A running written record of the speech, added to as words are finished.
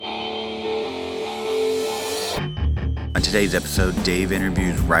On today's episode, Dave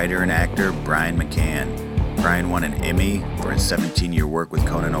interviews writer and actor Brian McCann. Brian won an Emmy for his 17-year work with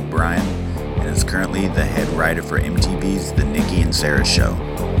Conan O'Brien and is currently the head writer for MTV's The Nikki and Sarah Show.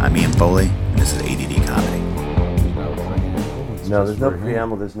 I'm Ian Foley, and this is ADD Comedy. No, there's no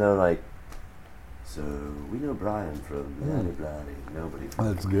preamble, there's no like, so we know Brian from Bloody. Nobody.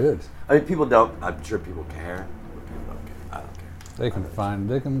 That's good. I mean, people don't, I'm sure people care, but people don't care. I don't care.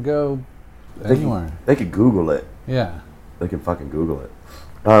 They can go anywhere. They could Google it. Yeah. They can fucking Google it.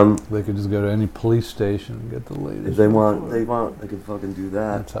 They could just go to any police station and get the latest. If they want, they can fucking do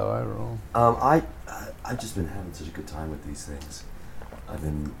that. That's how I roll. I've just been having such a good time with these things.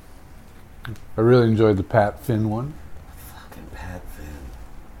 I really enjoyed the Pat Finn one. Fucking Pat Finn.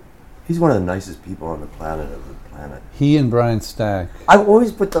 He's one of the nicest people on the planet. He and Brian Stack. I've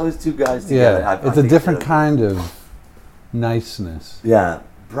always put those two guys together. Yeah, it's a different kind of niceness. Yeah,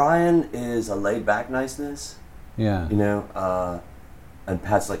 Brian is a laid-back niceness. Yeah. You know, and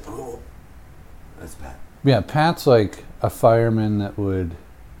Pat's like, oh, that's Pat. Yeah, Pat's like a fireman that would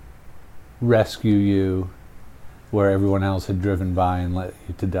rescue you where everyone else had driven by and let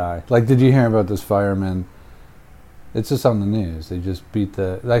you to die. Like, did you hear about this fireman? It's just on the news. They just beat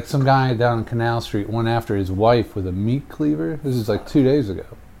some guy down on Canal Street went after his wife with a meat cleaver. This is like 2 days ago.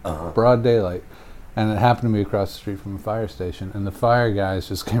 Broad daylight. And it happened to be across the street from a fire station. And the fire guys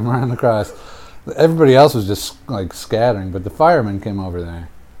just came running across. Everybody else was just like scattering, but the fireman came over there,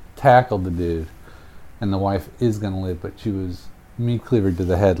 tackled the dude, and the wife is going to live, but she was meat cleavered to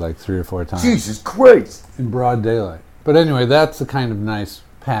the head like 3 or 4 times. Jesus Christ! In broad daylight. But anyway, that's the kind of nice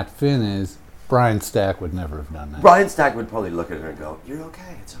Pat Finn is. Brian Stack would never have done that. Brian Stack would probably look at her and go, "You're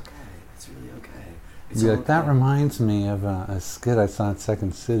okay. It's okay. It's really okay." It's like, that reminds me of a skit I saw at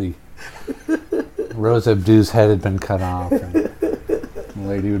Second City. Rose Abdu's head had been cut off, and the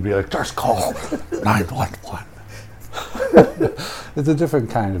lady would be like, "Just call 911." It's a different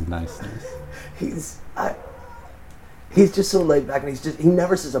kind of niceness. He's just so laid back, and he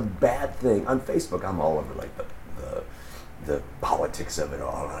never says a bad thing. On Facebook, I'm all over like the politics of it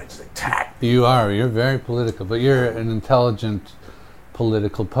all, and I just attack. You're very political, but you're an intelligent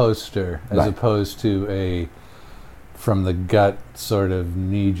political poster as opposed to a from the gut sort of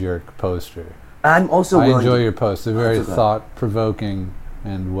knee-jerk poster. I enjoy your posts. They're very thought-provoking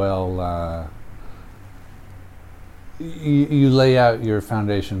and well. You lay out your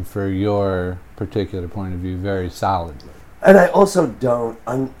foundation for your particular point of view very solidly. And I also don't.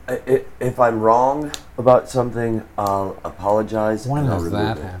 If I'm wrong about something, I'll apologize. When does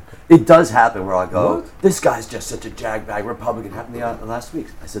that happen? It does happen where I go, "This guy's just such a jagbag Republican." Happened last week.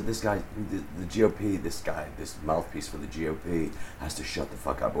 I said, "This guy, the GOP, this mouthpiece for the GOP, has to shut the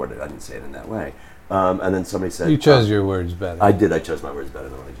fuck up." Or I didn't say it in that way. And then somebody said, "You chose your words better." I did. I chose my words better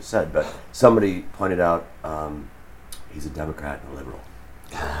than what I just said. But somebody pointed out he's a Democrat and a liberal.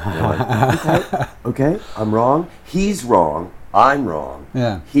 Okay, I'm wrong. He's wrong. I'm wrong.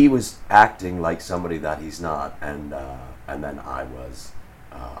 Yeah. He was acting like somebody that he's not, and then I was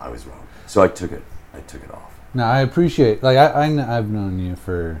wrong. So I took it off. No, I appreciate. Like I've known you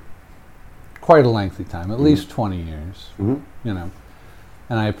for quite a lengthy time, at least 20 years. Mm-hmm. You know,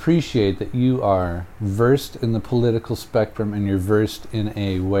 and I appreciate that you are versed in the political spectrum, and you're versed in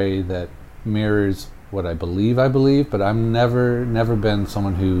a way that mirrors what I believe, but I've never been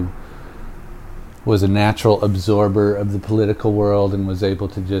someone who was a natural absorber of the political world and was able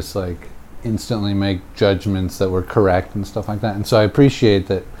to just like instantly make judgments that were correct and stuff like that. And so I appreciate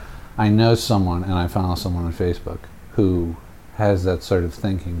that I know someone and I follow someone on Facebook who has that sort of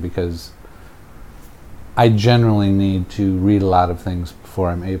thinking, because I generally need to read a lot of things before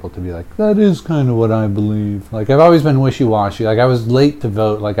I'm able to be like, that is kind of what I believe. Like, I've always been wishy-washy. Like, I was late to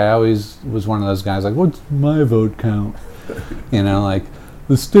vote. Like, I always was one of those guys, like, what's my vote count? You know, like,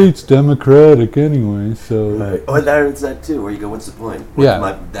 the state's Democratic anyway, so... Right. Oh, there's that, too, where you go, what's the point?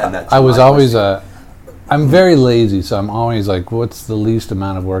 I was always I'm very lazy, so I'm always like, what's the least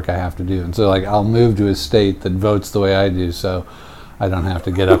amount of work I have to do? And so, like, I'll move to a state that votes the way I do, so I don't have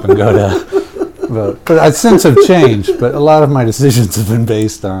to get up and go to... vote. But I since have changed, but a lot of my decisions have been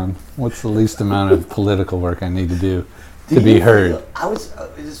based on what's the least amount of political work I need to do to be heard. I was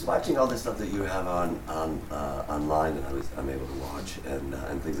just watching all this stuff that you have on online, and I'm able to watch,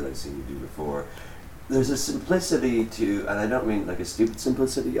 and things that I've seen you do before. There's a simplicity to, and I don't mean like a stupid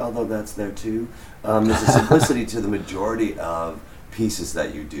simplicity, although that's there too. There's a simplicity to the majority of pieces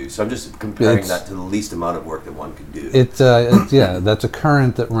that you do. So I'm just comparing that to the least amount of work that one could do. It's that's a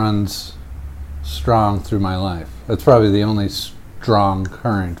current that runs strong through my life. That's probably the only strong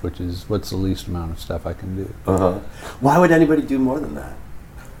current, which is what's the least amount of stuff I can do. Why would anybody do more than that?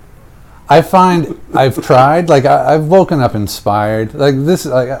 I find I've tried, like I've woken up inspired. Like this,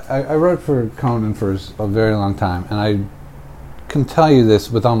 like I wrote for Conan for a very long time, and I can tell you this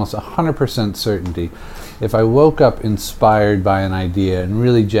with almost 100% certainty. If I woke up inspired by an idea and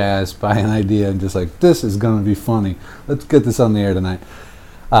really jazzed by an idea and just like, this is going to be funny, let's get this on the air tonight,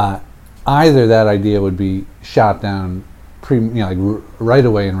 either that idea would be shot down right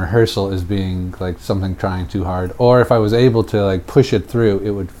away in rehearsal as being like something trying too hard, or if I was able to like push it through,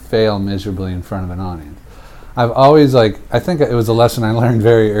 it would fail miserably in front of an audience. I've always I think it was a lesson I learned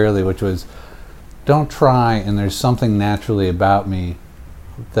very early, which was, don't try, and there's something naturally about me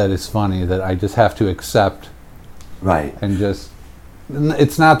that is funny that I just have to accept. Right. And just,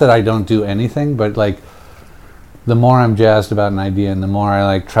 it's not that I don't do anything, but like the more I'm jazzed about an idea and the more I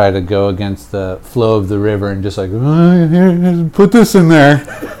like try to go against the flow of the river and just like, here, put this in there,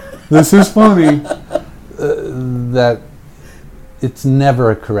 this is funny, that it's never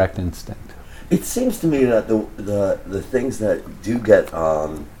a correct instinct. It seems to me that the things that do get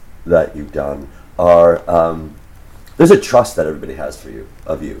that you've done are there's a trust that everybody has for you,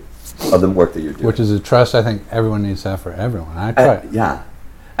 of the work that you're doing. Which is a trust I think everyone needs to have for everyone. I try. Yeah.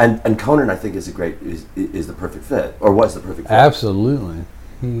 And Conan, I think, is the perfect fit, or was the perfect fit. Absolutely.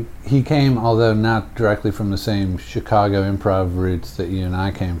 He came, although not directly from the same Chicago improv roots that you and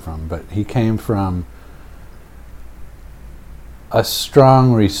I came from, but he came from a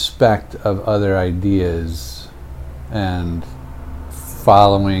strong respect of other ideas and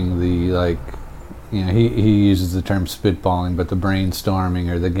following the, he uses the term spitballing, but the brainstorming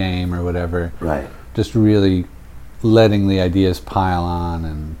or the game or whatever. Right. Just really letting the ideas pile on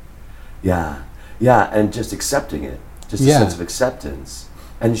and and just accepting it, just a sense of acceptance.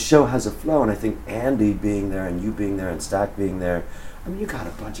 And the show has a flow, and I think Andy being there and you being there and Stack being there, I mean, you got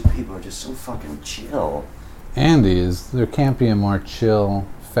a bunch of people who are just so fucking chill. There can't be a more chill,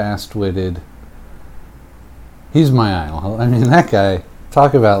 fast-witted, he's my idol. I mean, that guy,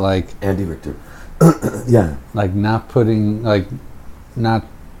 talk about like Andy Richter. Yeah. Like not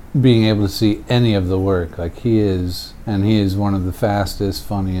being able to see any of the work, like he is one of the fastest,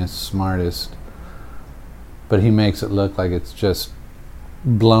 funniest, smartest, but he makes it look like it's just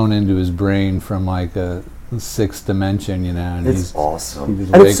blown into his brain from like a sixth dimension, and it's awesome.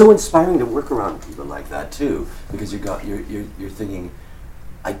 And it's so inspiring to work around people like that too, because you're thinking,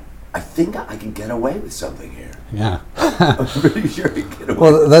 I think I can get away with something here. Yeah. I'm pretty sure I can get away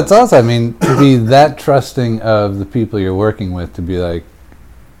well, that's also, I mean, to be that trusting of the people you're working with, to be like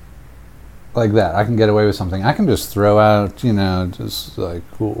that, I can get away with something. I can just throw out, just like,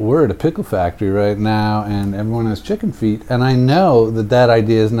 we're at a pickle factory right now and everyone has chicken feet, and I know that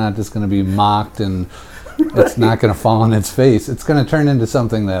idea is not just going to be mocked and it's not going to fall on its face. It's going to turn into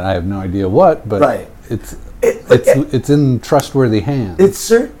something that I have no idea what, but it's in trustworthy hands. It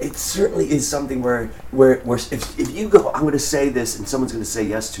certainly is something where if you go, I'm going to say this, and someone's going to say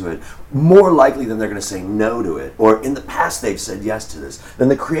yes to it, more likely than they're going to say no to it, or in the past they've said yes to this, then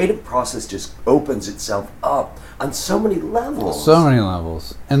the creative process just opens itself up on so many levels. So many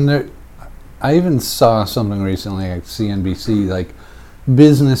levels. And I even saw something recently at CNBC, like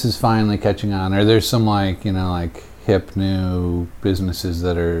business is finally catching on, or there's some hip new businesses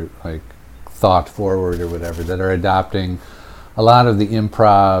that are like thought forward or whatever, that are adopting a lot of the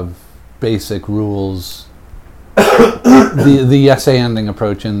improv basic rules, the yes ending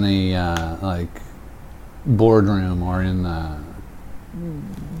approach in the boardroom or in the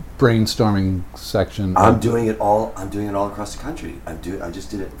brainstorming section. I'm doing it all across the country. I just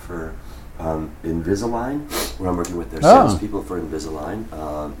did it for Invisalign, where I'm working with their salespeople for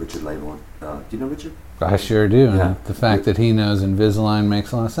Invisalign. Richard Label. Do you know Richard? I sure do. Yeah. And the fact that he knows Invisalign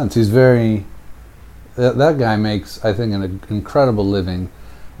makes a lot of sense. He's that guy makes, I think, an incredible living,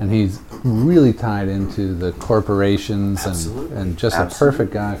 and he's really tied into the corporations and just a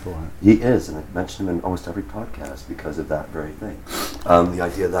perfect guy for it. He is, and I've mentioned him in almost every podcast because of that very thing. The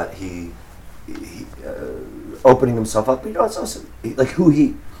idea that he opening himself up, it's also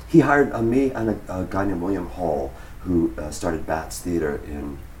he hired me and a guy named William Hall, who started Bats Theater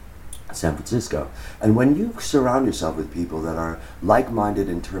in San Francisco. And when you surround yourself with people that are like-minded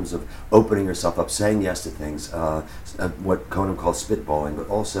in terms of opening yourself up, saying yes to things, what Conan calls spitballing, but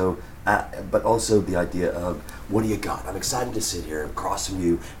also the idea of, what do you got? I'm excited to sit here across from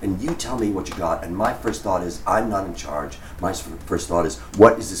you, and you tell me what you got. And my first thought is, I'm not in charge. My first thought is,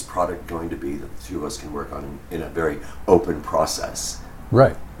 what is this product going to be that the two of us can work on in a very open process?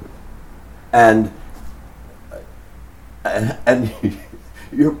 Right. And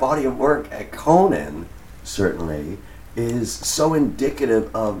your body of work at Conan certainly is so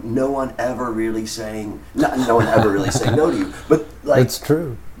indicative of no one ever really saying no to you. But it's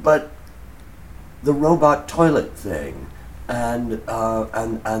true. But the robot toilet thing, and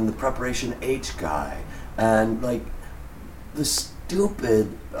the preparation H guy, and like the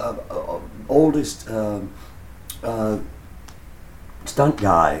stupid oldest stunt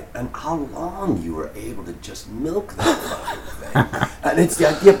guy, and how long you were able to just milk that fucking thing. And it's the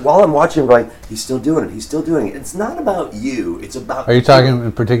idea, while I'm watching, I'm going, he's still doing it. It's not about you, it's about... Are you talking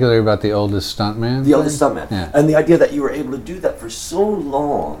in particular about the oldest stuntman? The oldest stuntman. Yeah. And the idea that you were able to do that for so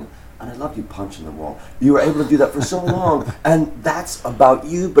long, and I love you punching the wall, you were able to do that for so long, and that's about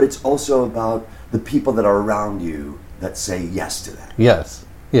you, but it's also about the people that are around you that say yes to that. Yes.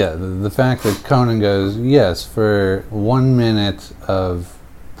 Yeah, the fact that Conan goes, yes, for 1 minute of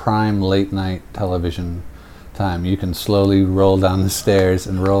prime late night television time, you can slowly roll down the stairs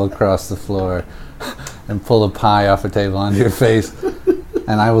and roll across the floor and pull a pie off a table onto your face,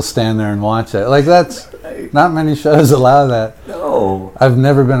 and I will stand there and watch it. Like, that's, not many shows allow that. No. I've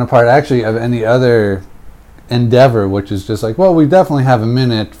never been a part, actually, of any other endeavor, which is just like, well, we definitely have a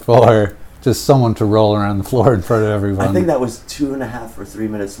minute for just someone to roll around the floor in front of everyone. I think that was 2.5 or 3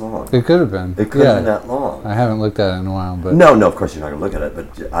 minutes long. It could have been. It could have been that long. I haven't looked at it in a while, but No, of course you're not going to look at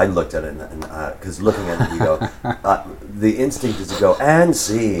it, but I looked at it, and because looking at it, you go, the instinct is to go, and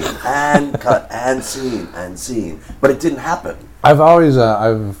scene, and cut, and scene, but it didn't happen. I've always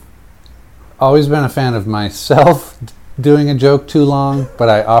been a fan of myself doing a joke too long, but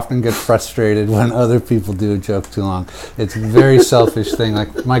I often get frustrated when other people do a joke too long. It's a very selfish thing.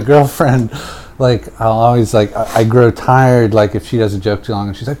 Like my girlfriend, like I'll always like I grow tired like if she does a joke too long,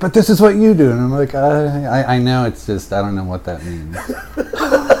 and she's like, "But this is what you do," and I'm like, I know, it's just I don't know what that means.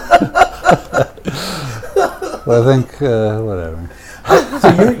 But I think whatever.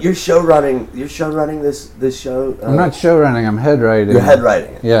 So you're show running this show. I'm not show running. I'm head writing. You're head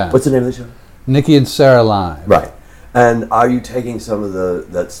writing it. Yeah. What's the name of the show? Nikki and Sarah Live. Right. And are you taking some of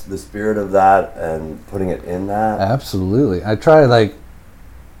the spirit of that and putting it in that? Absolutely. I try, like,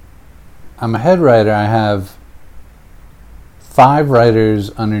 I'm a head writer. I have 5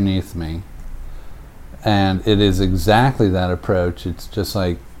 writers underneath me, and it is exactly that approach. It's just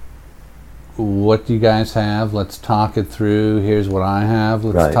like, what do you guys have? Let's talk it through. Here's what I have.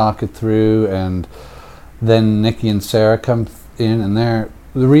 Let's talk it through. And then Nikki and Sarah come in, and the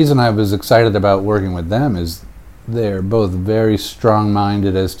reason I was excited about working with them is they're both very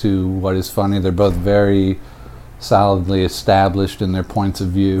strong-minded as to what is funny. They're both very solidly established in their points of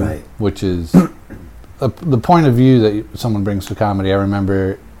view, which is the point of view that someone brings to comedy. I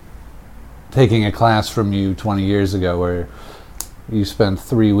remember taking a class from you 20 years ago where you spent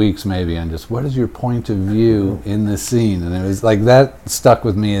 3 weeks maybe on just what is your point of view in this scene, and it was like that stuck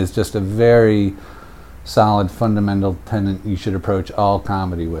with me as just a very solid fundamental tenet you should approach all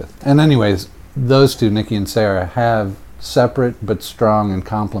comedy with. And anyways, those two, Nikki and Sarah, have separate but strong and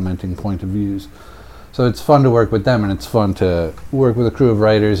complementing point of views. So it's fun to work with them, and it's fun to work with a crew of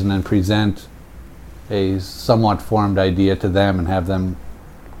writers and then present a somewhat formed idea to them and have them,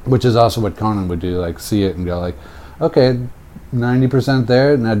 which is also what Conan would do, like see it and go like, okay, 90%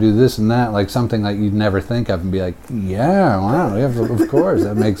 there, now do this and that, like something like you'd never think of, and be like, yeah, wow, yeah, of course,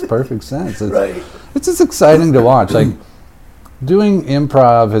 that makes perfect sense. It's just exciting to watch. Like, doing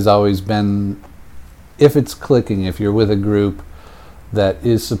improv has always been, if it's clicking, if you're with a group that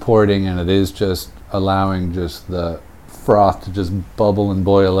is supporting and it is just allowing just the froth to just bubble and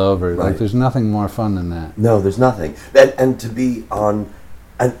boil over, like there's nothing more fun than that. No, there's nothing. And to be on,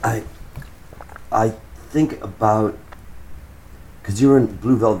 and I think about, because you were in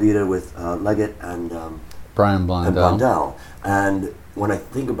Blue Velveeta with Leggett and Brian Blondell. And Blondell. And when I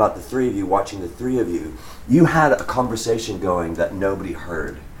think about the three of you, watching the three of you, you had a conversation going that nobody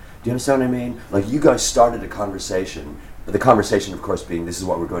heard. Do you understand what I mean? Like, you guys started a conversation, the conversation, of course, being this is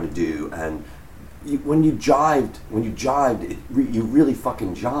what we're going to do, and when you jived, you really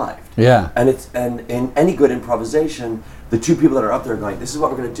fucking jived. Yeah. And in any good improvisation, the two people that are up there are going, this is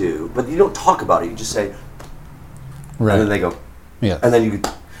what we're going to do, but you don't talk about it. You just say, and then they go, yeah, and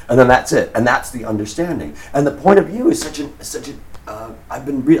then that's it, and that's the understanding. And the point of view is such a. I've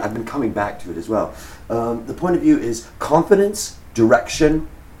been coming back to it as well. The point of view is confidence, direction,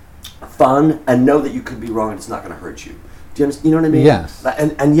 fun, and know that you could be wrong and it's not going to hurt you. Do you understand? You know what I mean? Yes.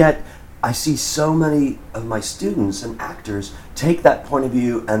 And yet, I see so many of my students and actors take that point of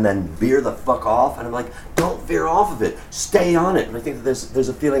view and then veer the fuck off, and I'm like, don't veer off of it. Stay on it. And I think that there's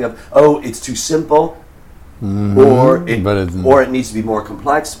a feeling of, oh, it's too simple, or it needs to be more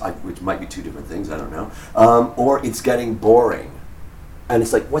complex, which might be two different things. I don't know. Or it's getting boring. And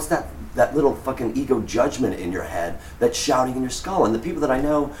it's like, what's that little fucking ego judgment in your head that's shouting in your skull? And the people that I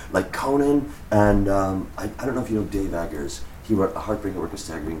know, like Conan, and I don't know if you know Dave Eggers. He wrote A Heartbreaking Work of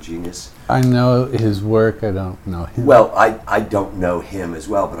Staggering Genius. I know his work. I don't know him. Well, I don't know him as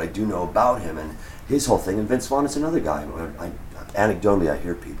well, but I do know about him and his whole thing. And Vince Vaughn is another guy. Anecdotally, I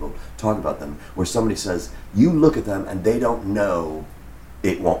hear people talk about them where somebody says, you look at them and they don't know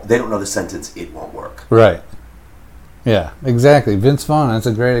it won't. They don't know the sentence, it won't work. Right. Yeah, exactly. Vince Vaughn, that's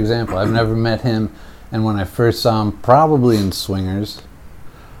a great example. I've never met him, and when I first saw him, probably in Swingers,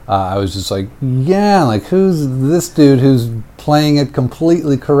 I was just like, yeah, like, who's this dude who's playing it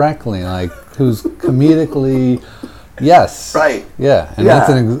completely correctly? Like, who's comedically, yes. Right. Yeah, and that's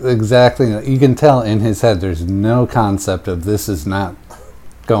exactly, you can tell in his head there's no concept of this is not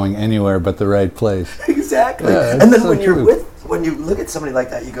going anywhere but the right place. Exactly. Yeah, and then so when you look at somebody like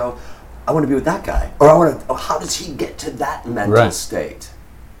that, you go, I want to be with that guy. Or how does he get to that mental state?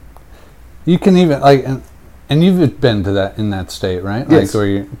 You can even, like, and you've been to that, in that state, right? Yes. Like, where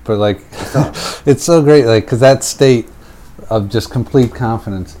you, but like, it's so great, like, because that state of just complete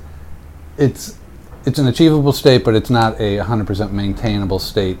confidence, it's an achievable state, but it's not a 100% maintainable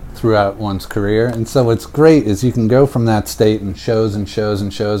state throughout one's career. And so what's great is you can go from that state and shows and shows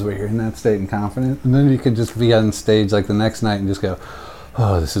and shows where you're in that state and confident, and then you can just be on stage like the next night and just go,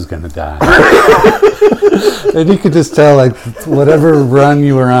 oh, this is going to die. And you could just tell, like, whatever run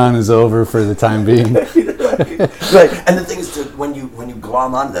you were on is over for the time being. Right. And the thing is, when you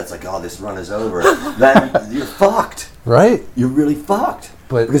glom onto that, it's like, oh, this run is over, then you're fucked. Right. You're really fucked.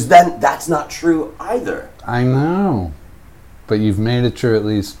 But because then that's not true either. I know. But you've made it true at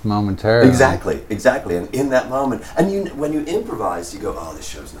least momentarily. Exactly. And in that moment, and when you improvise, you go, oh, this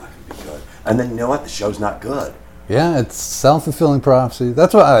show's not going to be good. And then you know what? The show's not good. Yeah, it's self-fulfilling prophecy.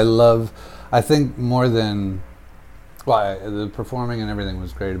 That's what I love. I think more than, the performing and everything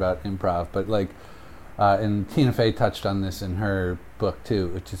was great about improv, but like, and Tina Fey touched on this in her book too,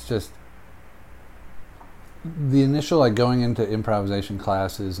 which is just the initial, like, going into improvisation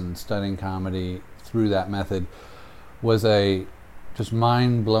classes and studying comedy through that method was a just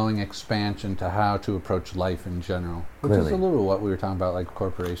mind-blowing expansion to how to approach life in general, which is a little what we were talking about, like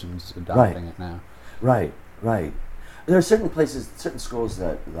corporations adopting it now. Right. There are certain places, certain schools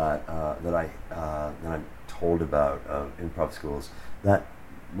that I'm told about, improv schools, that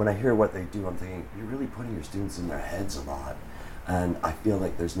when I hear what they do, I'm thinking, you're really putting your students in their heads a lot. And I feel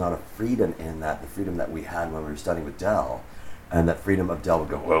like there's not a freedom in that, the freedom that we had when we were studying with Del. And that freedom of Del would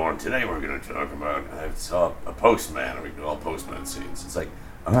go, well, and today we're going to talk about, I saw a postman, and we do all postman scenes. It's like,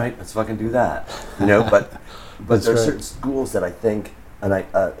 all right, let's fucking do that. You know, but there are certain schools that I think, and I'm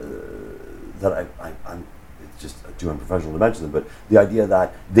it's just too unprofessional to mention them, but the idea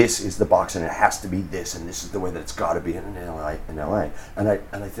that this is the box and it has to be this, and this is the way that it's got to be in LA. And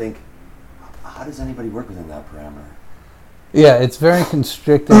I think, how does anybody work within that parameter? Yeah, it's very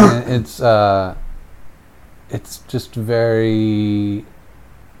constricting. It's just very.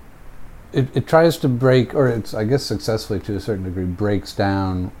 It tries to break, or it's, I guess, successfully to a certain degree, breaks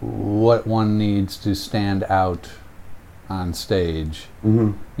down what one needs to stand out on stage.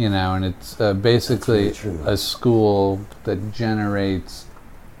 Mm-hmm. You know, and it's basically a school that generates.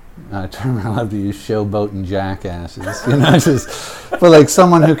 A term I love to use: showboating jackasses. You know, just but like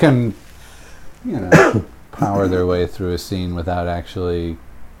someone who can, you know, power their way through a scene without actually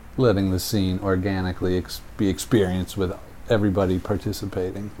letting the scene organically be experienced with everybody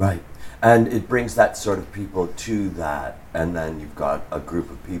participating. Right. And it brings that sort of people to that, and then you've got a group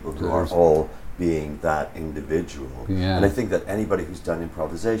of people who are all being that individual. Yeah. And I think that anybody who's done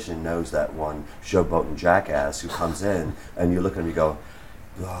improvisation knows that one showboating jackass who comes in, and you look at him and you go,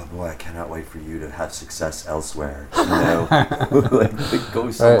 oh boy, I cannot wait for you to have success elsewhere. You know, like,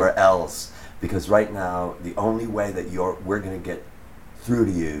 go somewhere else. Because right now, the only way that we're going to get through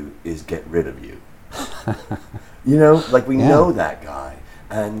to you is get rid of you. You know, like we know that guy,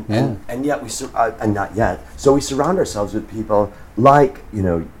 and yet and not yet. So we surround ourselves with people like, you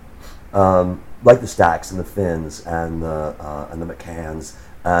know, like the Stacks and the Finns and the McCanns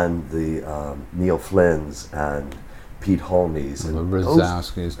and the Neil Flynn's and Pete Holmes and the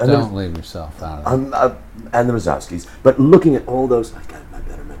Rozowskis. Don't leave yourself out of it. And the Rozowskis. But looking at all those, I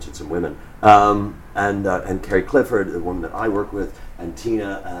better mention some women. And Carrie Clifford, the woman that I work with, and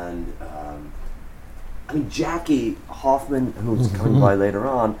Tina, and I mean Jackie Hoffman, who's coming by later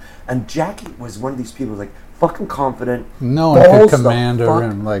on. And Jackie was one of these people who's like fucking confident. No one could command a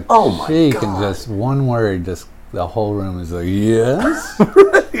room. Like, oh my she God. can just one word, just the whole room is like, yes.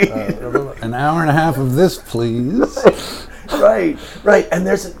 An hour and a half of this, please. Right. And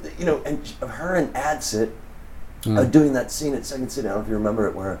there's, you know, and her and Adsit, doing that scene at Second City. I don't know if you remember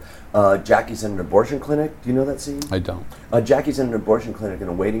it, where Jackie's in an abortion clinic. Do you know that scene? I don't. Jackie's in an abortion clinic in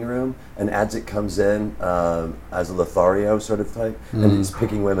a waiting room, and Adzik comes in as a Lothario sort of type, and he's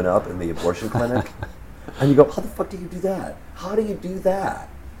picking women up in the abortion clinic. And you go, how the fuck do you do that? How do you do that?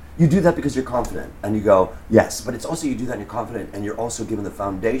 You do that because you're confident, and you go, yes, but it's also you do that and you're confident, and you're also given the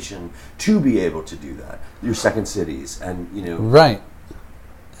foundation to be able to do that. Your Second Cities, and you know. Right.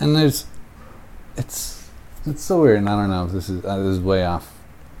 And it's so weird, and I don't know if this is way off.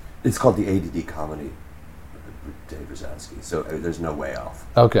 It's called the ADD comedy, Dave Rosowski, so there's no way off.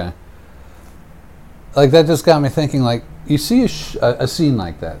 Okay. Like, that just got me thinking, like, you see a scene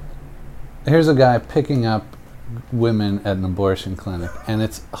like that. Here's a guy picking up women at an abortion clinic, and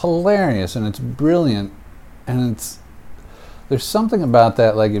it's hilarious, and it's brilliant, and there's something about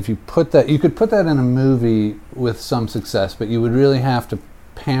that, like, if you could put that in a movie with some success, but you would really have to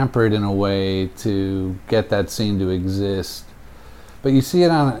pamper it in a way to get that scene to exist. But you see it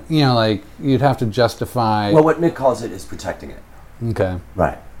on, like, you'd have to justify. Well, what Nick calls it is protecting it. Okay.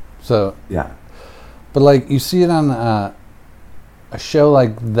 Right. So. Yeah. But, like, you see it on a show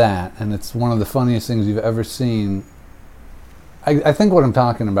like that, and it's one of the funniest things you've ever seen. I think what I'm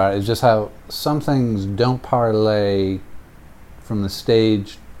talking about is just how some things don't parlay from the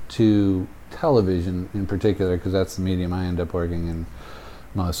stage to television in particular, because that's the medium I end up working in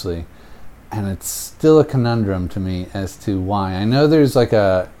mostly. And it's still a conundrum to me as to why. I know there's like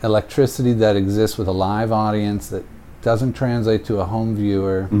a electricity that exists with a live audience that doesn't translate to a home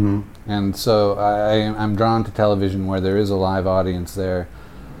viewer. Mm-hmm. And so I'm drawn to television where there is a live audience there.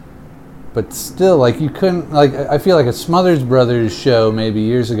 But still, like, you couldn't, like, I feel like a Smothers Brothers show maybe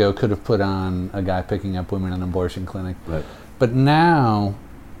years ago could have put on a guy picking up women in an abortion clinic. Right. But now,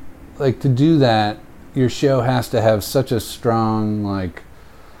 like, to do that, your show has to have such a strong, like,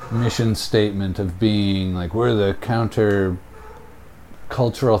 mission statement of being, like, we're the counter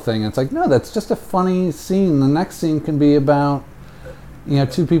cultural thing. It's like, no, that's just a funny scene. The next scene can be about,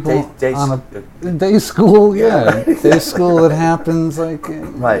 two people on a day school, day school that happens, like,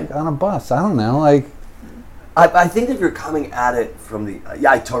 right. on a bus. I don't know, like. I think that you're coming at it from the,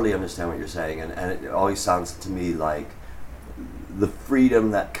 I totally understand what you're saying, and it always sounds to me like the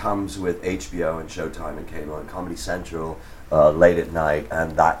freedom that comes with HBO and Showtime and cable and Comedy Central, late at night,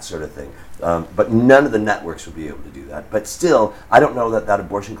 and that sort of thing. But none of the networks would be able to do that. But still, I don't know that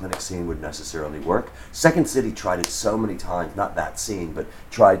abortion clinic scene would necessarily work. Second City tried it so many times, not that scene, but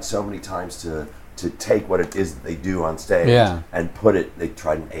tried so many times to take what it is that they do on stage and put it. They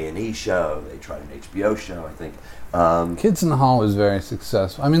tried an A&E show, they tried an HBO show, I think. Kids in the Hall was very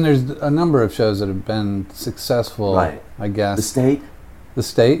successful. I mean, there's a number of shows that have been successful, right. I guess. The State? The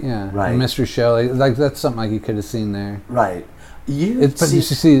State, yeah. Right. And Mr. Shelley, like, that's something like you could have seen there. Right. But you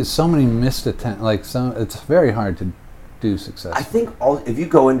see so many missed attempts, like, it's very hard to do successful. I think if you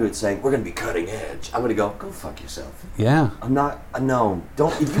go into it saying, we're going to be cutting edge, I'm going to go fuck yourself. Yeah. I'm not, no,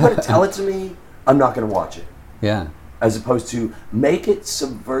 don't, if you're going to tell it to me, I'm not going to watch it. Yeah. As opposed to make it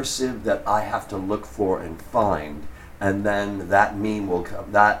subversive that I have to look for and find, and then that meme will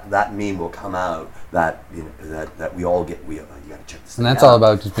come. That meme will come out. That that we all get. You got to check this. And that's out. all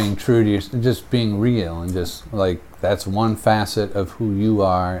about just being true to just being real, and just like that's one facet of who you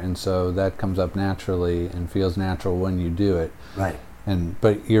are, and so that comes up naturally and feels natural when you do it. Right.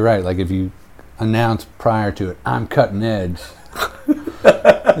 But you're right. Like, if you announce prior to it, I'm cutting edge.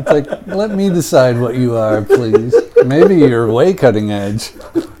 It's like, let me decide what you are, please. Maybe you're way cutting edge,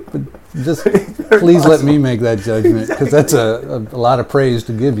 but just please let me make that judgment, because that's a lot of praise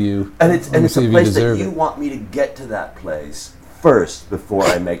to give you. And it's a place that you want me to get to that place first before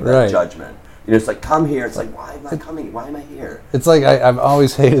I make that judgment. It's like, come here. It's like, why am I coming? Why am I here? It's like I've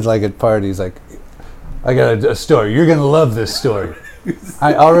always hated, like, at parties, like, I got a story. You're gonna love this story.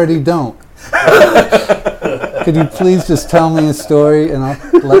 I already don't. Could you please just tell me a story and I'll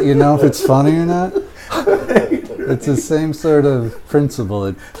let you know if it's funny or not? It's the same sort of principle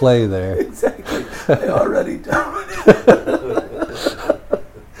at play there. Exactly. I already don't.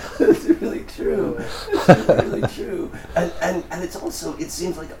 It's really true. It's really true. And it's also, it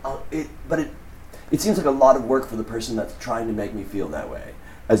seems like it seems like a lot of work for the person that's trying to make me feel that way.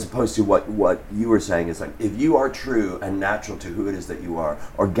 As opposed to what you were saying is, like, if you are true and natural to who it is that you are,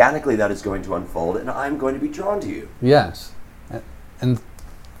 organically that is going to unfold, and I'm going to be drawn to you. Yes. And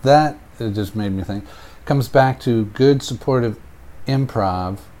that, it just made me think, comes back to good supportive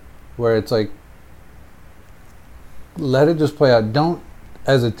improv, where it's like, let it just play out. Don't,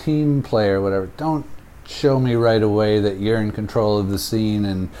 as a team player or whatever, don't show me right away that you're in control of the scene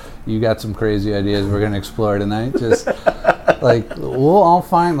and you got some crazy ideas we're going to explore tonight. Just Like, we'll all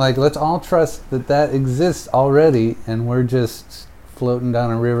find, like, let's all trust that exists already, and we're just floating down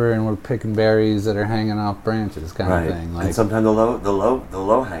a river and we're picking berries that are hanging off branches, kind of thing. Like, and sometimes the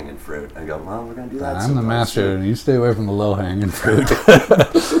low hanging fruit. I go, well, we're gonna do that. I'm the master, and you stay away from the low hanging fruit.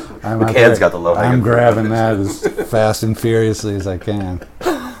 McCann's got the low hanging I'm fruit. grabbing that as fast and furiously as I can.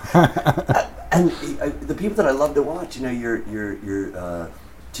 And the people that I love to watch, you know, your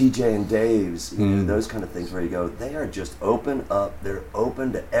TJ and Dave's, you know, those kind of things where you go, they are just open up, they're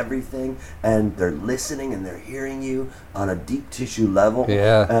open to everything, and they're listening and they're hearing you on a deep tissue level.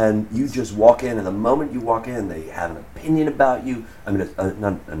 Yeah. And you just walk in, and the moment you walk in, they have an opinion about you. I mean,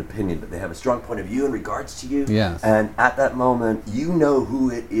 not an opinion, but they have a strong point of view in regards to you. Yes. And at that moment, you know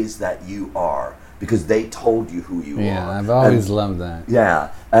who it is that you are, because they told you who you are. Yeah, I've always loved that.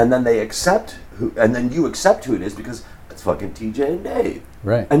 Yeah, and then they accept and then you accept who it is because it's fucking TJ and Dave.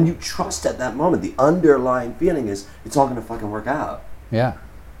 Right. And you trust at that moment. The underlying feeling is it's all gonna fucking work out. Yeah.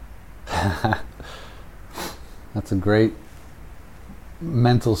 That's a great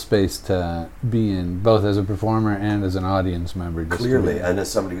mental space to be in, both as a performer and as an audience member. Just Clearly, and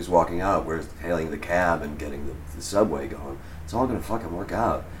as somebody who's walking out, whereas hailing the cab and getting the subway going, it's all gonna fucking work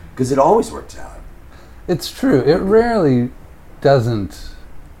out because it always works out. It's true. It rarely doesn't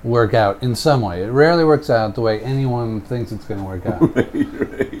work out in some way. It rarely works out the way anyone thinks it's going to work out.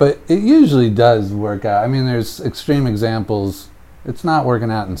 Right. But it usually does work out. I mean, there's extreme examples. It's not working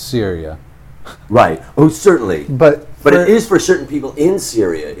out in Syria. Right. Oh, certainly. But it is for certain people in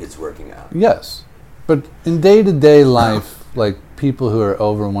Syria. It's working out. Yes. But in day-to-day life, like people who are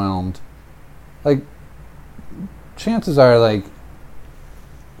overwhelmed, like chances are, like,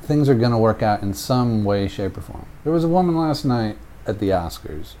 things are going to work out in some way, shape, or form. There was a woman last night at the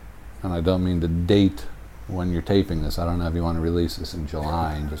Oscars, and I don't mean to date when you're taping this. I don't know if you want to release this in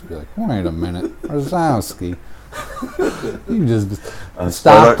July and just be like, wait a minute, Wazowski. You just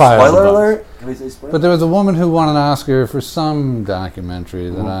stockpile. Spoiler alert? Can we say spoiler? But there was a woman who won an Oscar for some documentary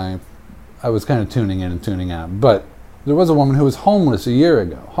that I was kind of tuning in and tuning out. But there was a woman who was homeless a year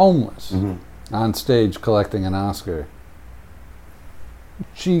ago, on stage collecting an Oscar.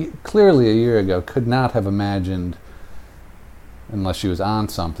 She clearly a year ago could not have imagined, unless she was on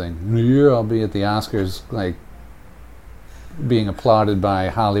something, in a year I'll be at the Oscars, like being applauded by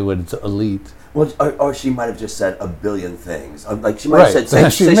Hollywood's elite. Well, or she might have just said a billion things. Like she might have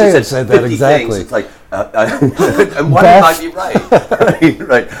said, She say may she have said said that 50 exactly. things. It's like, and one might be right.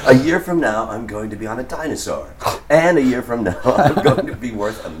 Right. A year from now, I'm going to be on a dinosaur, and a year from now, I'm going to be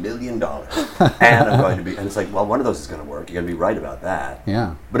worth $1 million, and I'm going to be. And it's like, well, one of those is going to work. You're going to be right about that.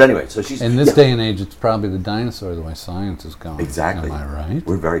 Yeah. But anyway, so she's in this day and age, it's probably the dinosaur, the way science is going. Exactly. Am I right?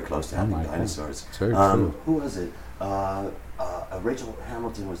 We're very close to having my God. dinosaurs. It's very true. Who was it? Rachel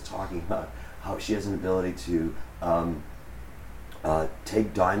Hamilton was talking about how she has an ability to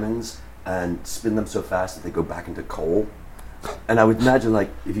take diamonds and spin them so fast that they go back into coal. And I would imagine, like,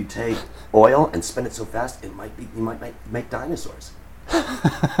 if you take oil and spin it so fast, you might make dinosaurs.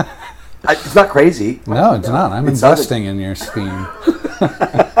 It's not crazy. No, it's not. I'm It's investing in your scheme.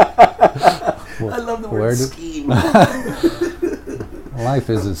 I love the word scheme. Life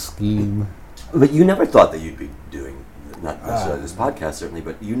is a scheme. But you never thought that you'd be doing, not necessarily this podcast certainly,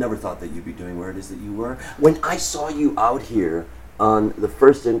 but you never thought that you'd be doing where it is that you were. When I saw you out here on the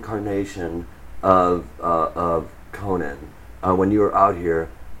first incarnation of Conan, when you were out here,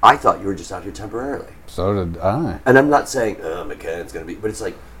 I thought you were just out here temporarily. So did I. And I'm not saying, McCann's going to be, but it's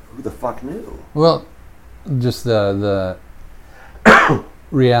like, who the fuck knew? Well, just the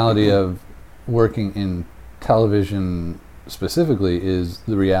reality of working in television specifically is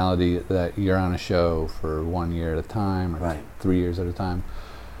the reality that you're on a show for 1 year at a time, or Right. 3 years at a time.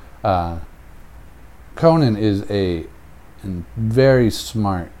 Conan is a very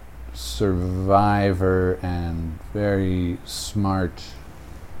smart survivor and very smart,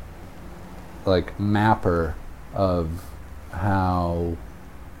 like, mapper of how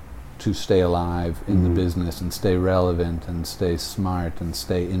to stay alive in the business and stay relevant and stay smart and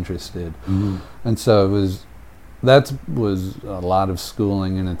stay interested. And so that was a lot of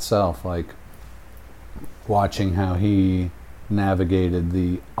schooling in itself, like watching how he navigated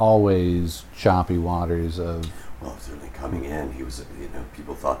the always choppy waters of. Well, certainly coming in, he was,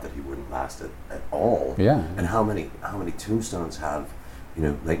 people thought that he wouldn't last at all. Yeah. And how many tombstones have,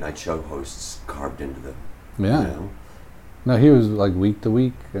 late night show hosts carved into them? Yeah. You know? No, he was like week to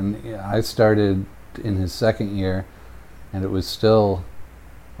week, and I started in his second year, and it was still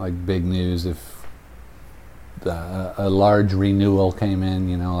like big news if a large renewal came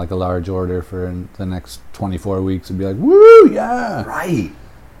in, like a large order for the next 24 weeks. It'd be like, woo, yeah.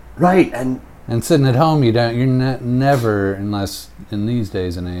 Right. And And sitting at home, you're never, unless in these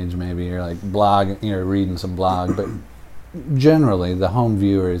days and age, maybe you're like you're reading some blog, but generally the home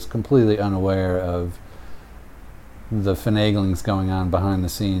viewer is completely unaware of the finaglings going on behind the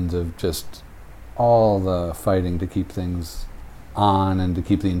scenes of just all the fighting to keep things on and to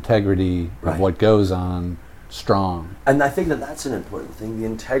keep the integrity Right. of what goes on strong. And I think that that's an important thing, the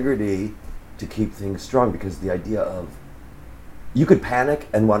integrity to keep things strong, because the idea of you could panic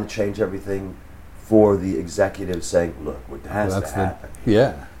and want to change everything for the executive saying, look, what has to happen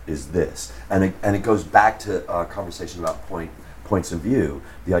is this. And it goes back to our conversation about points of view,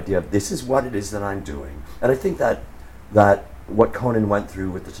 the idea of this is what it is that I'm doing. And I think that what Conan went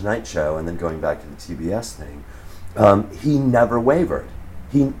through with The Tonight Show and then going back to the TBS thing, he never wavered.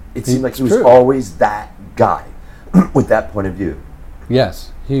 It seemed like he was always that guy with that point of view.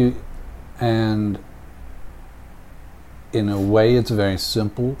 Yes, and in a way it's a very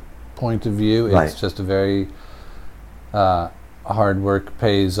simple point of view. It's Right. just a very hard work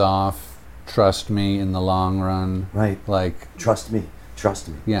pays off, trust me in the long run. Right. Like, Trust me.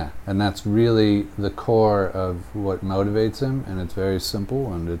 yeah, and that's really the core of what motivates him, and it's very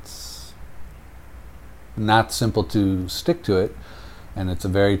simple, and it's not simple to stick to it, and it's a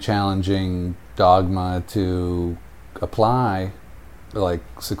very challenging dogma to apply, like,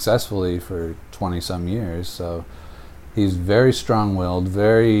 successfully for 20-some years. So he's very strong-willed,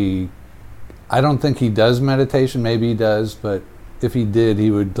 I don't think he does meditation, maybe he does, but if he did, he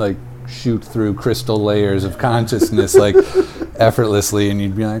would, like, shoot through crystal layers of consciousness, like, effortlessly, and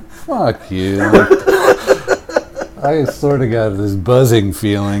you'd be like, fuck you. Like, I sort of got this buzzing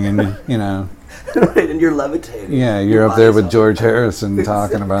feeling, and, you know. Right, and you're levitating. Yeah, you're up there with George Harrison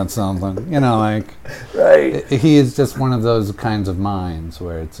talking about something. You know, like, Right. he is just one of those kinds of minds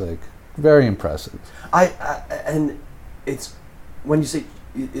where it's, like, very impressive. And it's, when you say,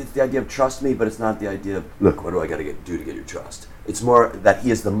 it's the idea of trust me, but it's not the idea of, look, what do I got to do to get your trust? It's more that he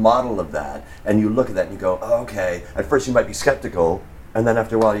is the model of that, and you look at that and you go, oh, okay. At first you might be skeptical, and then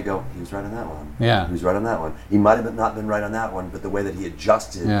after a while you go, he was right on that one. Yeah. He was right on that one. He might have not been right on that one, but the way that he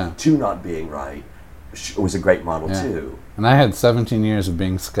adjusted to not being right was a great model too. And I had 17 years of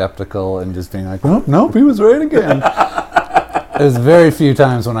being skeptical and just being like, nope, he was right again. There's very few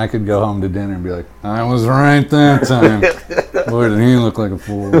times when I could go home to dinner and be like, I was right that time. Boy, did he look like a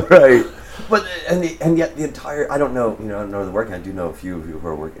fool. Right. But and yet the entire, I don't know the working. I do know a few of you who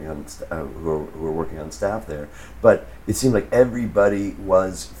are working on who are working on staff there. But it seemed like everybody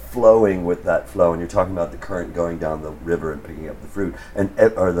was flowing with that flow. And you're talking about the current going down the river and picking up the fruit,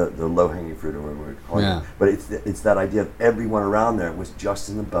 or the low hanging fruit, or whatever we're calling it. But it's that idea of everyone around there was just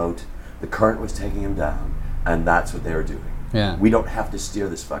in the boat. The current was taking him down, and that's what they were doing. Yeah. We don't have to steer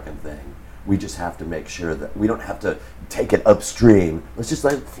this fucking thing. We just have to make sure that we don't have to take it upstream. Let's just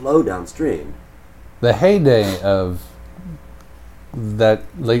let it flow downstream. The heyday of that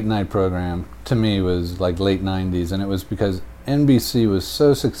late night program to me was like late 90s, and it was because NBC was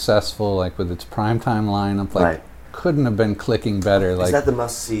so successful, like with its primetime lineup, like Right. couldn't have been clicking better. Like, Is that the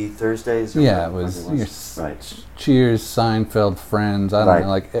must-see Thursdays? yeah, it was Right. Cheers, Seinfeld, Friends. I don't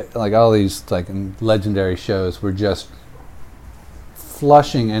know, like all these like legendary shows were just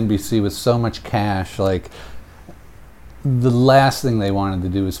flushing NBC with so much cash. Like, the last thing they wanted to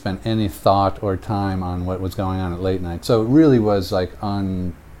do was spend any thought or time on what was going on at late night. So it really was like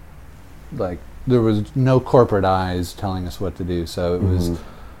there was no corporate eyes telling us what to do. So it was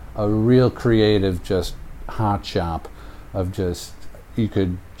a real creative, just hot shop of just, you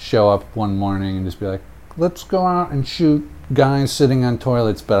could show up one morning and just be like, let's go out and shoot guys sitting on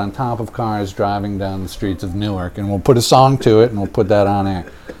toilets but on top of cars driving down the streets of Newark, and we'll put a song to it and we'll put that on air.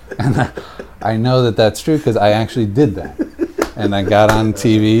 And I know that that's true because I actually did that. And I got on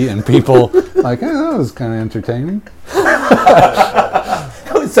TV and people like, that was kind of entertaining.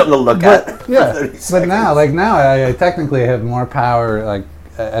 That was something to look at. Yeah, but now I technically have more power, like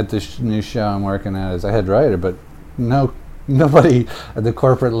at this new show I'm working at as a head writer, but nobody at the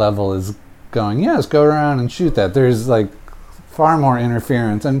corporate level is going, yes, go around and shoot that. There's like far more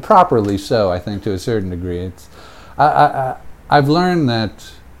interference, and properly so, I think, to a certain degree. It's I've learned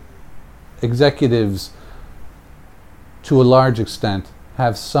that executives, to a large extent,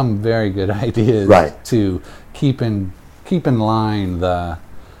 have some very good ideas to keep in line the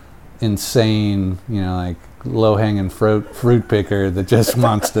insane, like low-hanging fruit picker that just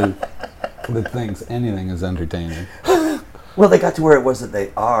wants to, that thinks anything is entertaining. Well, they got to where it was that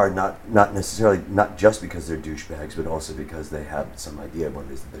they are not necessarily, not just because they're douchebags, but also because they have some idea of what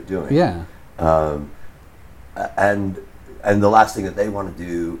it is that they're doing. Yeah. And the last thing that they want to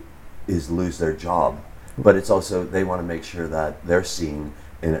do is lose their job, but it's also they want to make sure that they're seen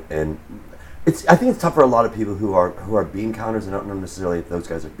in I think it's tough for a lot of people who are bean counters, and I don't know necessarily if those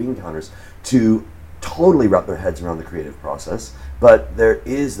guys are bean counters, to totally wrap their heads around the creative process. But there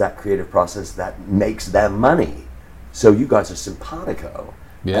is that creative process that makes them money. So you guys are simpatico,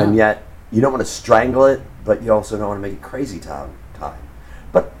 and yet you don't want to strangle it, but you also don't want to make it crazy town time.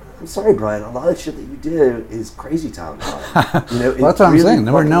 But I'm sorry, Brian, a lot of shit that you do is crazy town time. You know, Well, that's what I'm saying.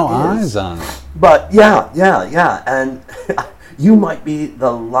 There were no eyes on it. But yeah, and you might be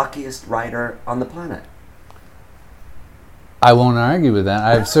the luckiest writer on the planet. I won't argue with that.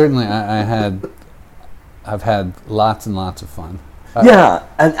 I've certainly, I've had lots and lots of fun. Yeah,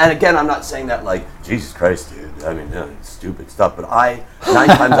 and again, I'm not saying that like, Jesus Christ, dude, I mean, it's stupid stuff, but 9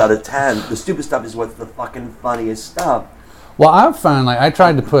 times out of 10, the stupid stuff is what's the fucking funniest stuff. Well, I've found, like, I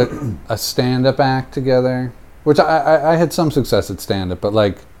tried to put a stand-up act together, which I had some success at stand-up, but,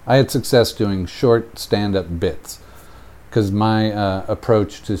 like, I had success doing short stand-up bits, because my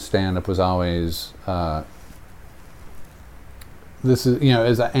approach to stand-up was always, this is, you know,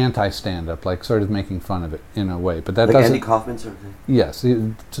 as an anti-stand-up, like, sort of making fun of it in a way, but that Like doesn't... Andy Kaufman sort of thing? Yes,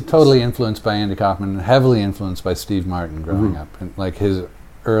 totally influenced by Andy Kaufman, heavily influenced by Steve Martin growing up, and, like, his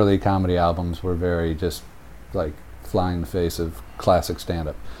early comedy albums were very just, like, fly in the face of classic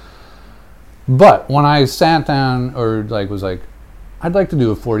stand-up. But when I sat down, or like was like, I'd like to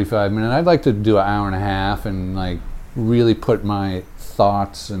do a 45-minute, I'd like to do an hour and a half, and like really put my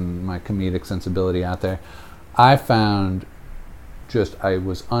thoughts and my comedic sensibility out there, I found just I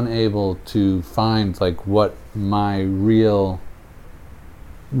was unable to find like what my real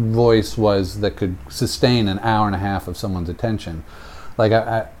voice was that could sustain an hour and a half of someone's attention. Like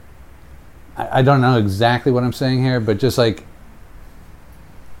I don't know exactly what I'm saying here, but just like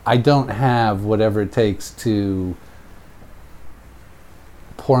I don't have whatever it takes to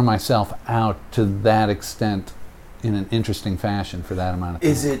pour myself out to that extent in an interesting fashion for that amount of time.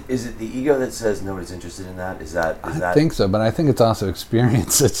 Is it the ego that says nobody's interested in that? Is that? I think so, but I think it's also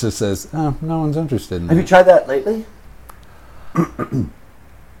experience that just says, oh, no one's interested in that. Have you tried that lately?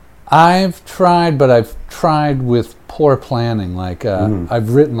 I've tried, but I've tried with poor planning. Like, I've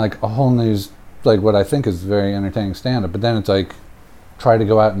written like a whole news, like what I think is very entertaining stand-up, but then it's like, try to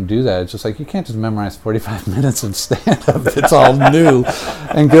go out and do that. It's just like, you can't just memorize 45 minutes of stand-up. It's all new.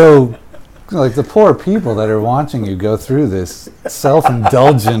 And go, like the poor people that are watching you go through this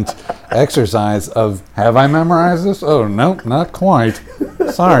self-indulgent exercise of, have I memorized this? Oh, no, not quite.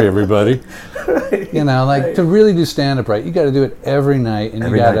 Sorry, everybody. You know, like to really do stand-up right, you got to do it every night, and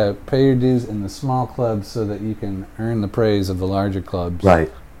you got to pay your dues in the small clubs so that you can earn the praise of the larger clubs.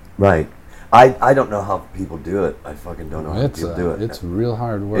 Right. I don't know how people do it. I fucking don't know how people do it. It's real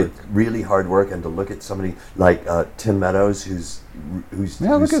hard work. It's really hard work, and to look at somebody like Tim Meadows, who's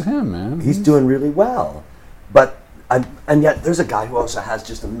look at him, man. He's doing really well, but and yet there's a guy who also has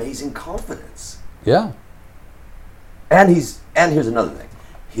just amazing confidence. Yeah. And here's another thing,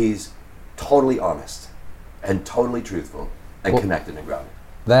 he's totally honest and totally truthful and connected and grounded.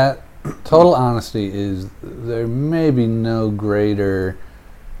 That total honesty is, there may be no greater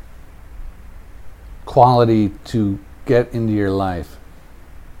quality to get into your life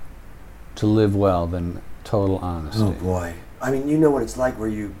to live well than total honesty. Oh boy. I mean, you know what it's like where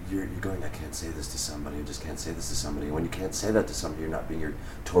you're going, I can't say this to somebody, I just can't say this to somebody. And when you can't say that to somebody, you're not being your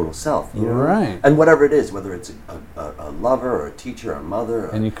total self. You know? Right. And whatever it is, whether it's a lover or a teacher or a mother.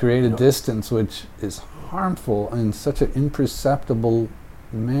 And you create a distance which is harmful in such an imperceptible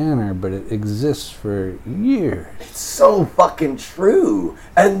manner, but it exists for years. It's so fucking true.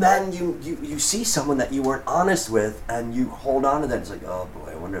 And then you see someone that you weren't honest with, and you hold on to that. It's like, oh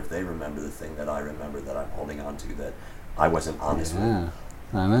boy, I wonder if they remember the thing that I remember that I'm holding on to that I wasn't honest with. Yeah,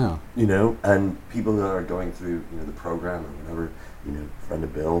 I know. You know, and people that are going through, you know, the program or whatever, you know, friend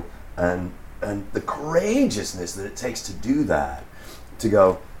of Bill, and the courageousness that it takes to do that, to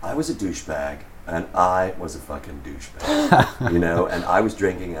go, I was a douchebag, and I was a fucking douchebag, you know, and I was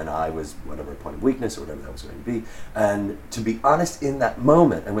drinking, and I was whatever point of weakness or whatever that was going to be, and to be honest in that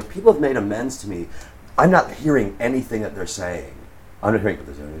moment, and when people have made amends to me, I'm not hearing anything that they're saying. I'm not hearing, but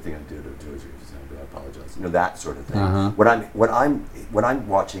there's anything I do I apologize, you know, that sort of thing. What I'm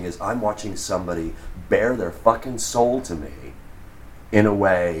watching is I'm watching somebody bare their fucking soul to me in a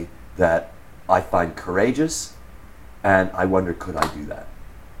way that I find courageous, and I wonder, could I do that?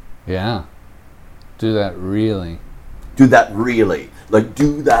 Yeah. Do that really. Do that really. Like,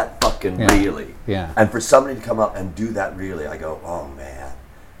 do that fucking really. Yeah. And for somebody to come up and do that really, I go, oh man.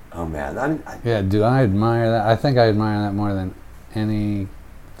 Yeah, do I admire that? I think I admire that more than anything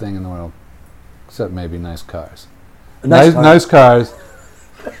in the world, except maybe nice cars. Nice cars.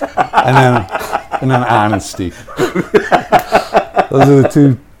 and then honesty. Those are the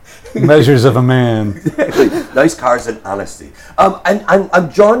two Measures of a man. Exactly. Nice cars and honesty. And I'm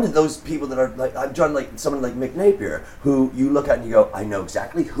drawn to those people that are like, I'm drawn to like someone like Mick Napier, who you look at and you go, I know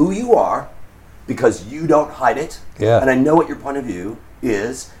exactly who you are because you don't hide it. Yeah. And I know what your point of view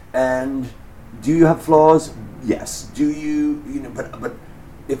is. And do you have flaws? Yes. Do you, but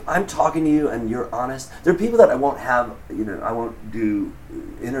if I'm talking to you and you're honest, there are people that I won't have, I won't do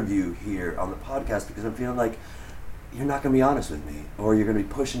interview here on the podcast because I'm feeling like you're not going to be honest with me, or you're going to be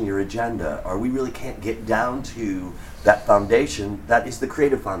pushing your agenda, or we really can't get down to that foundation that is the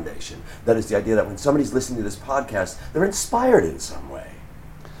creative foundation. That is the idea that when somebody's listening to this podcast, they're inspired in some way.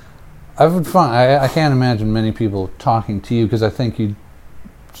 I can't imagine many people talking to you because I think you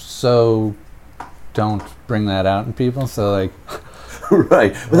so don't bring that out in people. So like,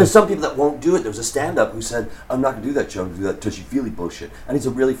 right. But there's some people that won't do it. There was a stand-up who said, I'm not going to do that show, I'm going to do that touchy-feely bullshit. And he's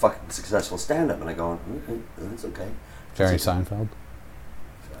a really fucking successful stand-up. And I go, okay, that's okay. Jerry Seinfeld.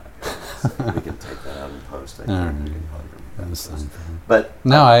 We can take that out in post. I All think. right. We can probably remove that in That's post. Seinfeld. But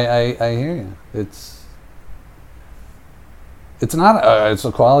No, I hear you. It's not it's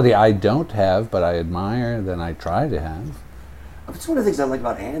a quality I don't have, but I admire, that I try to have. it's one of the things I like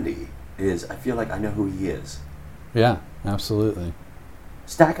about Andy is I feel like I know who he is. Yeah, absolutely.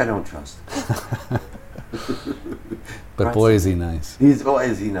 Stack I don't trust. But Right. boy, is he nice.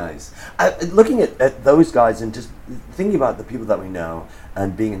 Is he nice. Looking at those guys and just thinking about the people that we know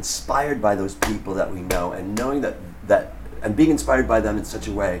and being inspired by those people that we know and knowing that and being inspired by them in such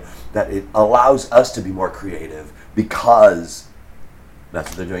a way that it allows us to be more creative because that's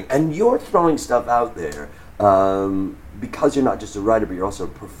what they're doing. And you're throwing stuff out there because you're not just a writer, but you're also a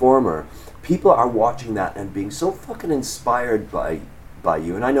performer. People are watching that and being so fucking inspired by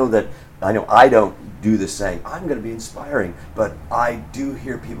you. And I know I don't do this saying, I'm going to be inspiring, but I do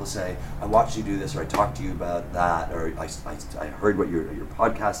hear people say, I watched you do this, or I talked to you about that, or I heard what your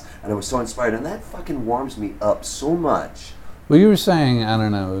podcast, and I was so inspired. And that fucking warms me up so much. Well, you were saying, I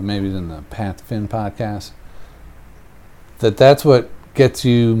don't know, maybe in the Pat Finn podcast, that's what gets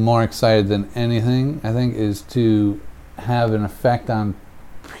you more excited than anything, I think, is to have an effect on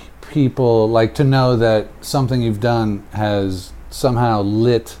people, like to know that something you've done has somehow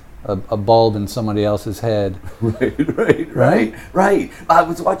lit a bulb in somebody else's head. Right. I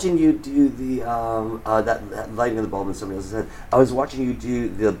was watching you do the that lighting of the bulb in somebody else's head. I was watching you do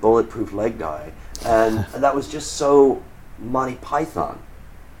the bulletproof leg guy, and that was just so Monty Python.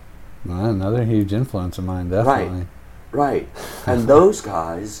 Well, another huge influence of mine, definitely. Right. And those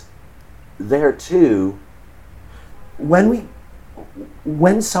guys, there too. When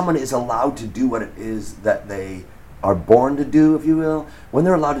someone is allowed to do what it is that they are born to do, if you will, when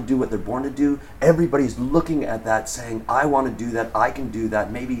they're allowed to do what they're born to do, everybody's looking at that saying, I want to do that, I can do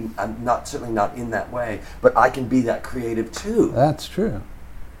that, maybe I'm certainly not in that way, but I can be that creative too. That's true.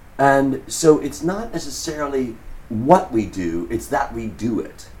 And so it's not necessarily what we do, it's that we do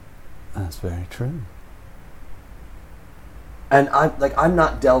it. That's very true. And I'm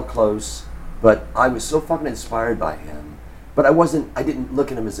not Del Close, but I was so fucking inspired by him. But I didn't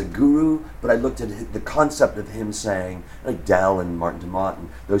look at him as a guru, but I looked at the concept of him saying, like Del and Martin DeMott and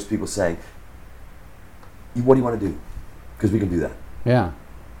those people saying, what do you want to do? Because we can do that. Yeah.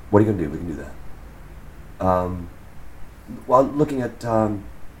 What are you going to do? We can do that. While looking at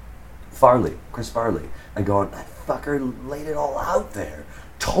Chris Farley, and going, that fucker laid it all out there,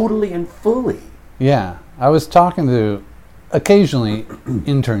 totally and fully. Yeah. I was talking to, occasionally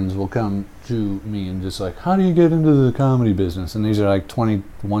interns will come to me and just like, how do you get into the comedy business? And these are like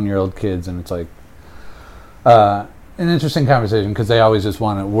 21-year-old kids, and it's like an interesting conversation because they always just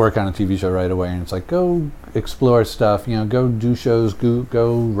want to work on a TV show right away, and it's like, go explore stuff, go do shows,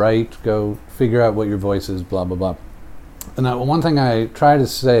 go write, go figure out what your voice is, blah blah blah. And one thing I try to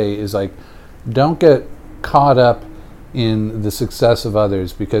say is like, don't get caught up in the success of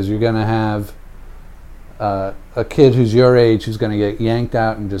others, because you're going to have a kid who's your age who's going to get yanked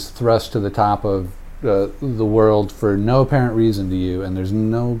out and just thrust to the top of the world for no apparent reason to you, and there's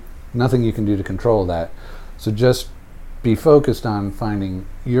nothing you can do to control that. So just be focused on finding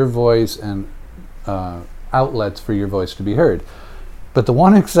your voice and outlets for your voice to be heard. But the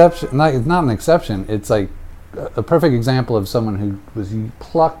one exception, it's not an exception, it's like a perfect example of someone who was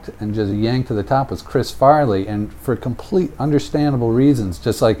plucked and just yanked to the top was Chris Farley, and for complete understandable reasons.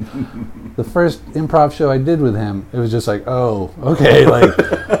 Just like the first improv show I did with him, it was just like, oh, okay, like,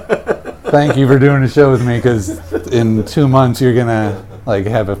 thank you for doing a show with me, because in 2 months you're gonna like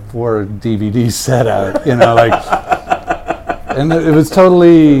have a 4 DVD set out, like, and it was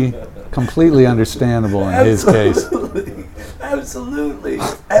totally, completely understandable in his case.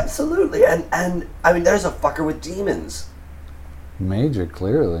 Absolutely. And I mean, there's a fucker with demons. Major,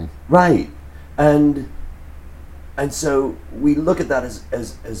 clearly. Right. And so we look at that as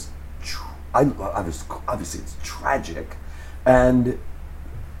obviously it's tragic, and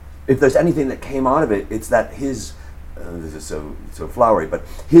if there's anything that came out of it, it's that his this is so flowery, but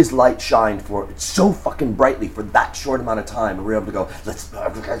his light shined for so fucking brightly for that short amount of time, and we were able to go, let's.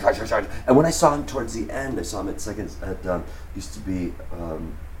 And when I saw him towards the end, I saw him at used to be I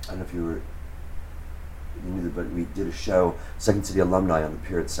don't know if you knew, but we did a show, Second City Alumni on the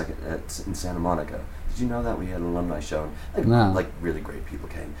pier in Santa Monica. Did you know that we had an alumni show? No. Like really great people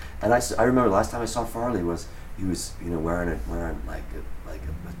came, and I remember last time I saw Farley was he was wearing like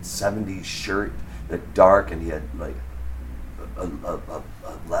a 70s shirt, that dark, and he had like a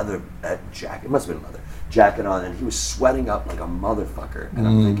leather jacket. It must have been a leather jacket on, and he was sweating up like a motherfucker. And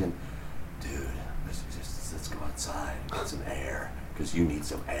I'm thinking, dude, let's go outside and get some air, because you need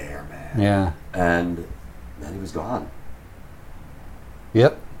some air, man. Yeah. And then he was gone.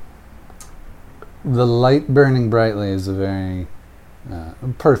 Yep. The light burning brightly is a very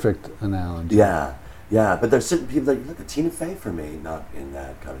perfect analogy. Yeah. Yeah, but there's certain people that look at Tina Fey for me, not in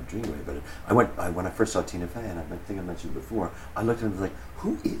that kind of dream way, but when I first saw Tina Fey, and I think I mentioned before, I looked at her and was like,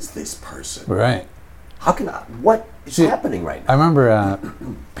 who is this person? Right. What is happening right now? I remember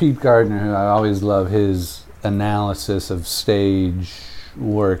Pete Gardner, who I always love his analysis of stage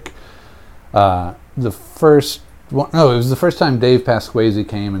work. It was the first time Dave Pasquesi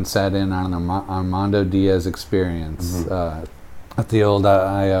came and sat in on an Armando Diaz experience. At the old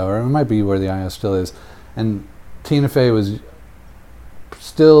IO, or it might be where the IO still is, and Tina Fey was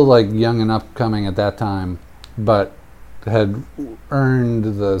still like young and upcoming at that time, but had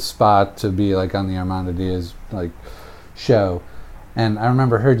earned the spot to be like on the Armando Diaz like show. And I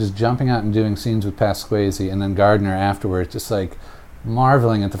remember her just jumping out and doing scenes with Pasquesi, and then Gardner afterwards, just like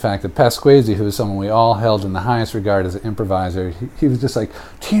marveling at the fact that Pasquesi, who was someone we all held in the highest regard as an improviser, he was just like,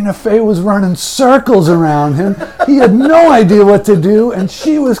 Tina Fey was running circles around him. He had no idea what to do, and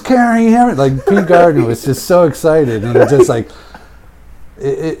she was carrying him. Like, Pete Gardner was just so excited, and it's just like,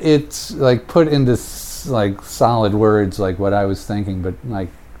 it's like put into like solid words, like what I was thinking, but like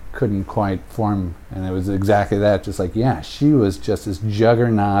couldn't quite form. And it was exactly that, just like, yeah, she was just this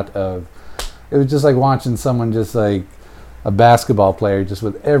juggernaut of, it was just like watching someone just like a basketball player just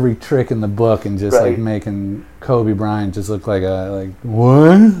with every trick in the book, and just like making Kobe Bryant just look like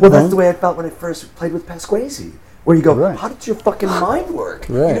what? Well, that's the way I felt when I first played with Pasquesi. Where you go, how did your fucking mind work?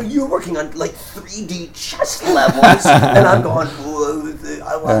 Right. You're working on like 3D chess levels, and I'm going,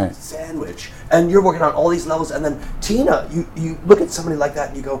 I want a sandwich. And you're working on all these levels, and then Tina, you look at somebody like that,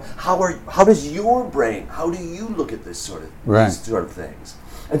 and you go, how does your brain, how do you look at this sort of these sort of things?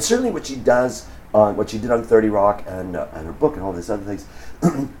 And certainly what she does. What she did on 30 Rock and her book and all these other things,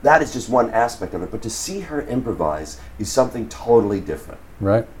 that is just one aspect of it. But to see her improvise is something totally different.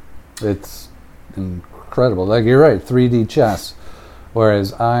 Right. It's incredible. Like, you're right, 3D chess.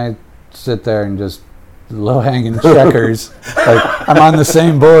 Whereas I sit there and just low-hanging checkers. Like, I'm on the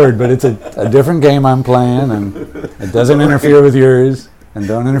same board, but it's a different game I'm playing, and it doesn't interfere with yours, and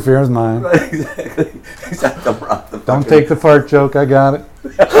don't interfere with mine. Right, exactly. Don't take the fart joke, I got it.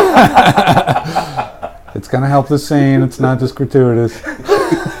 It's going to help the scene. It's not just gratuitous.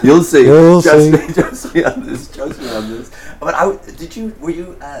 You'll see. Trust me on this. But were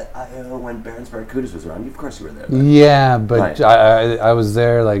you at when Baron's Barracudas was around? Of course you were there. Then. Yeah, but right. I was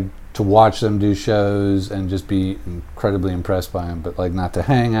there like to watch them do shows and just be incredibly impressed by them, but like not to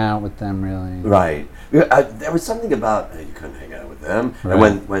hang out with them really. Right. There was something about you couldn't hang out with them.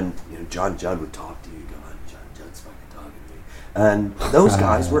 Right. And when John Judd would talk to you, you go, John Judd's fucking talking to me. And those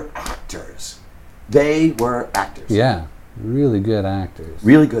guys were actors. They were actors. Yeah, really good actors.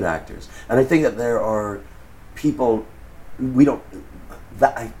 Really good actors. And I think that there are people, I'm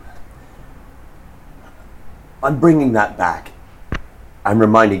bringing that back. I'm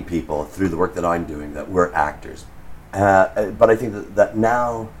reminding people through the work that I'm doing that we're actors. But I think that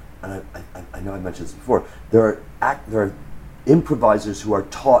now, and I know I mentioned this before, there are improvisers who are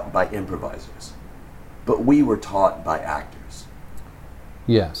taught by improvisers. But we were taught by actors.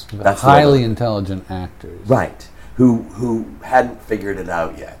 Yes, that's highly intelligent actors. Right, who hadn't figured it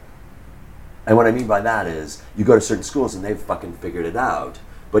out yet. And what I mean by that is, you go to certain schools and they've fucking figured it out.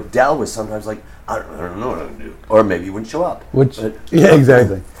 But Del was sometimes like, I don't know what I'm going to do. Or maybe he wouldn't show up. Yeah,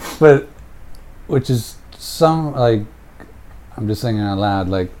 exactly. But, which is I'm just thinking out loud,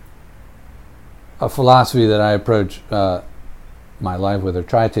 like, a philosophy that I approach my life with, or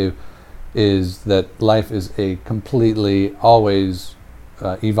try to, is that life is a completely, always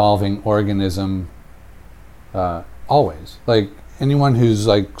evolving organism, always. Like, anyone who's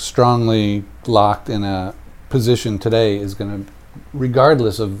like strongly locked in a position today is going to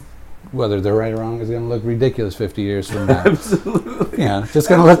regardless of whether they're right or wrong, is going to look ridiculous 50 years from now. Absolutely. Yeah, just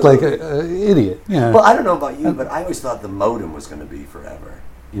going to look like an idiot. Yeah. Well, I don't know about you, but I always thought the modem was going to be forever.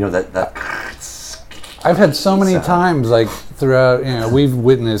 You know, that I've had so many sound. times, like, throughout, we've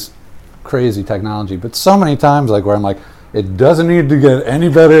witnessed crazy technology, but so many times, like, where I'm like, it doesn't need to get any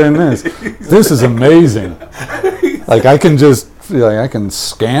better than this. This is amazing. Like, I can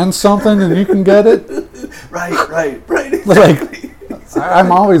scan something and you can get it. Right. Exactly. Like,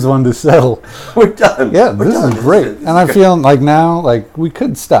 I'm always one to settle. We're done. Yeah, We're this done. is great. This is And I great. feel like now, like, we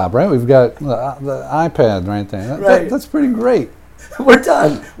could stop, right? We've got the iPad right there. Right. That's pretty great. We're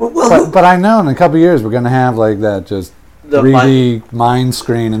done. But I know in a couple of years we're going to have, like, that just The 3D mind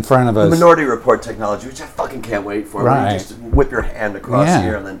screen in front of the us. Minority Report technology, which I fucking can't wait for. Where Right. you just whip your hand across Yeah.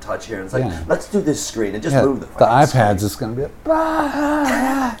 here and then touch here. And it's like, Yeah. let's do this screen and just Yeah, move the the fucking iPad's screen. just going to be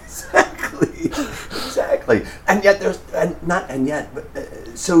like, Exactly. And yet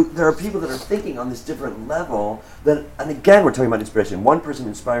so there are people that are thinking on this different level that, and again, we're talking about inspiration. One person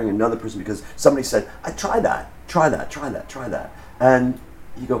inspiring another person because somebody said, I try that. And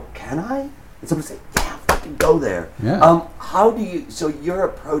you go, can I? And somebody say, yeah, fucking go there. Yeah. How do you, so your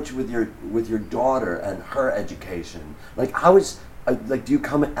approach with your daughter and her education, like how is, like do you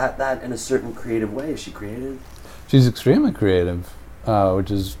come at that in a certain creative way? Is she creative? she's extremely creative, which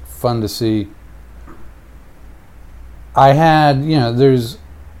is fun to see. I had, there's,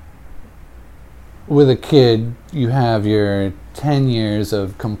 with a kid, you have your 10 years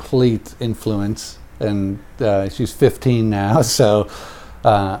of complete influence, and she's 15 now, so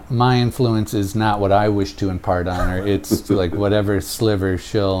my influence is not what I wish to impart on her. It's like whatever sliver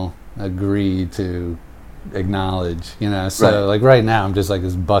she'll agree to acknowledge, So, Right. like right now, I'm just like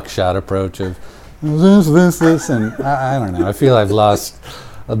this buckshot approach of this, and I don't know. I feel I've lost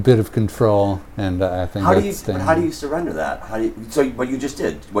a bit of control, and I think How do that's you surrender that? So what you just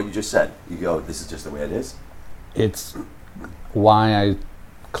did, what you just said, you go, this is just the way it is? It's why I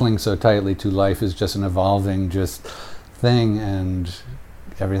cling so tightly to life is just an evolving thing, and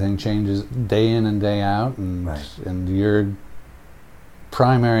everything changes day in and day out, and Right. and your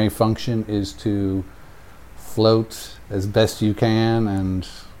primary function is to float as best you can and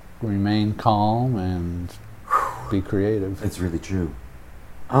remain calm and be creative. It's really true.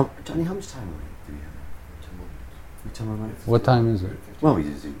 Johnny, how much time do we have? 10 more minutes. 10 more minutes? What time is it? Well,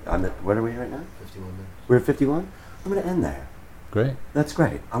 what are we right now? 51 minutes. We're at 51? I'm going to end there. Great. That's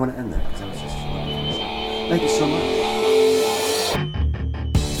great. I want to end there because that was just thank you so much.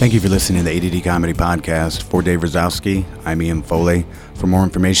 Thank you for listening to the ADD Comedy Podcast. For Dave Rosowski, I'm Ian Foley. For more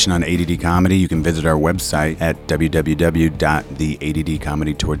information on ADD Comedy, you can visit our website at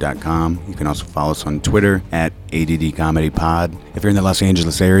www.theaddcomedytour.com. You can also follow us on Twitter at ADD Comedy Pod. If you're in the Los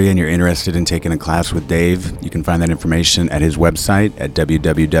Angeles area and you're interested in taking a class with Dave, you can find that information at his website at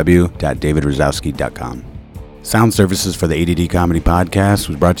www.davidrosowski.com. Sound services for the ADD Comedy Podcast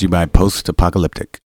was brought to you by Post Apocalyptic.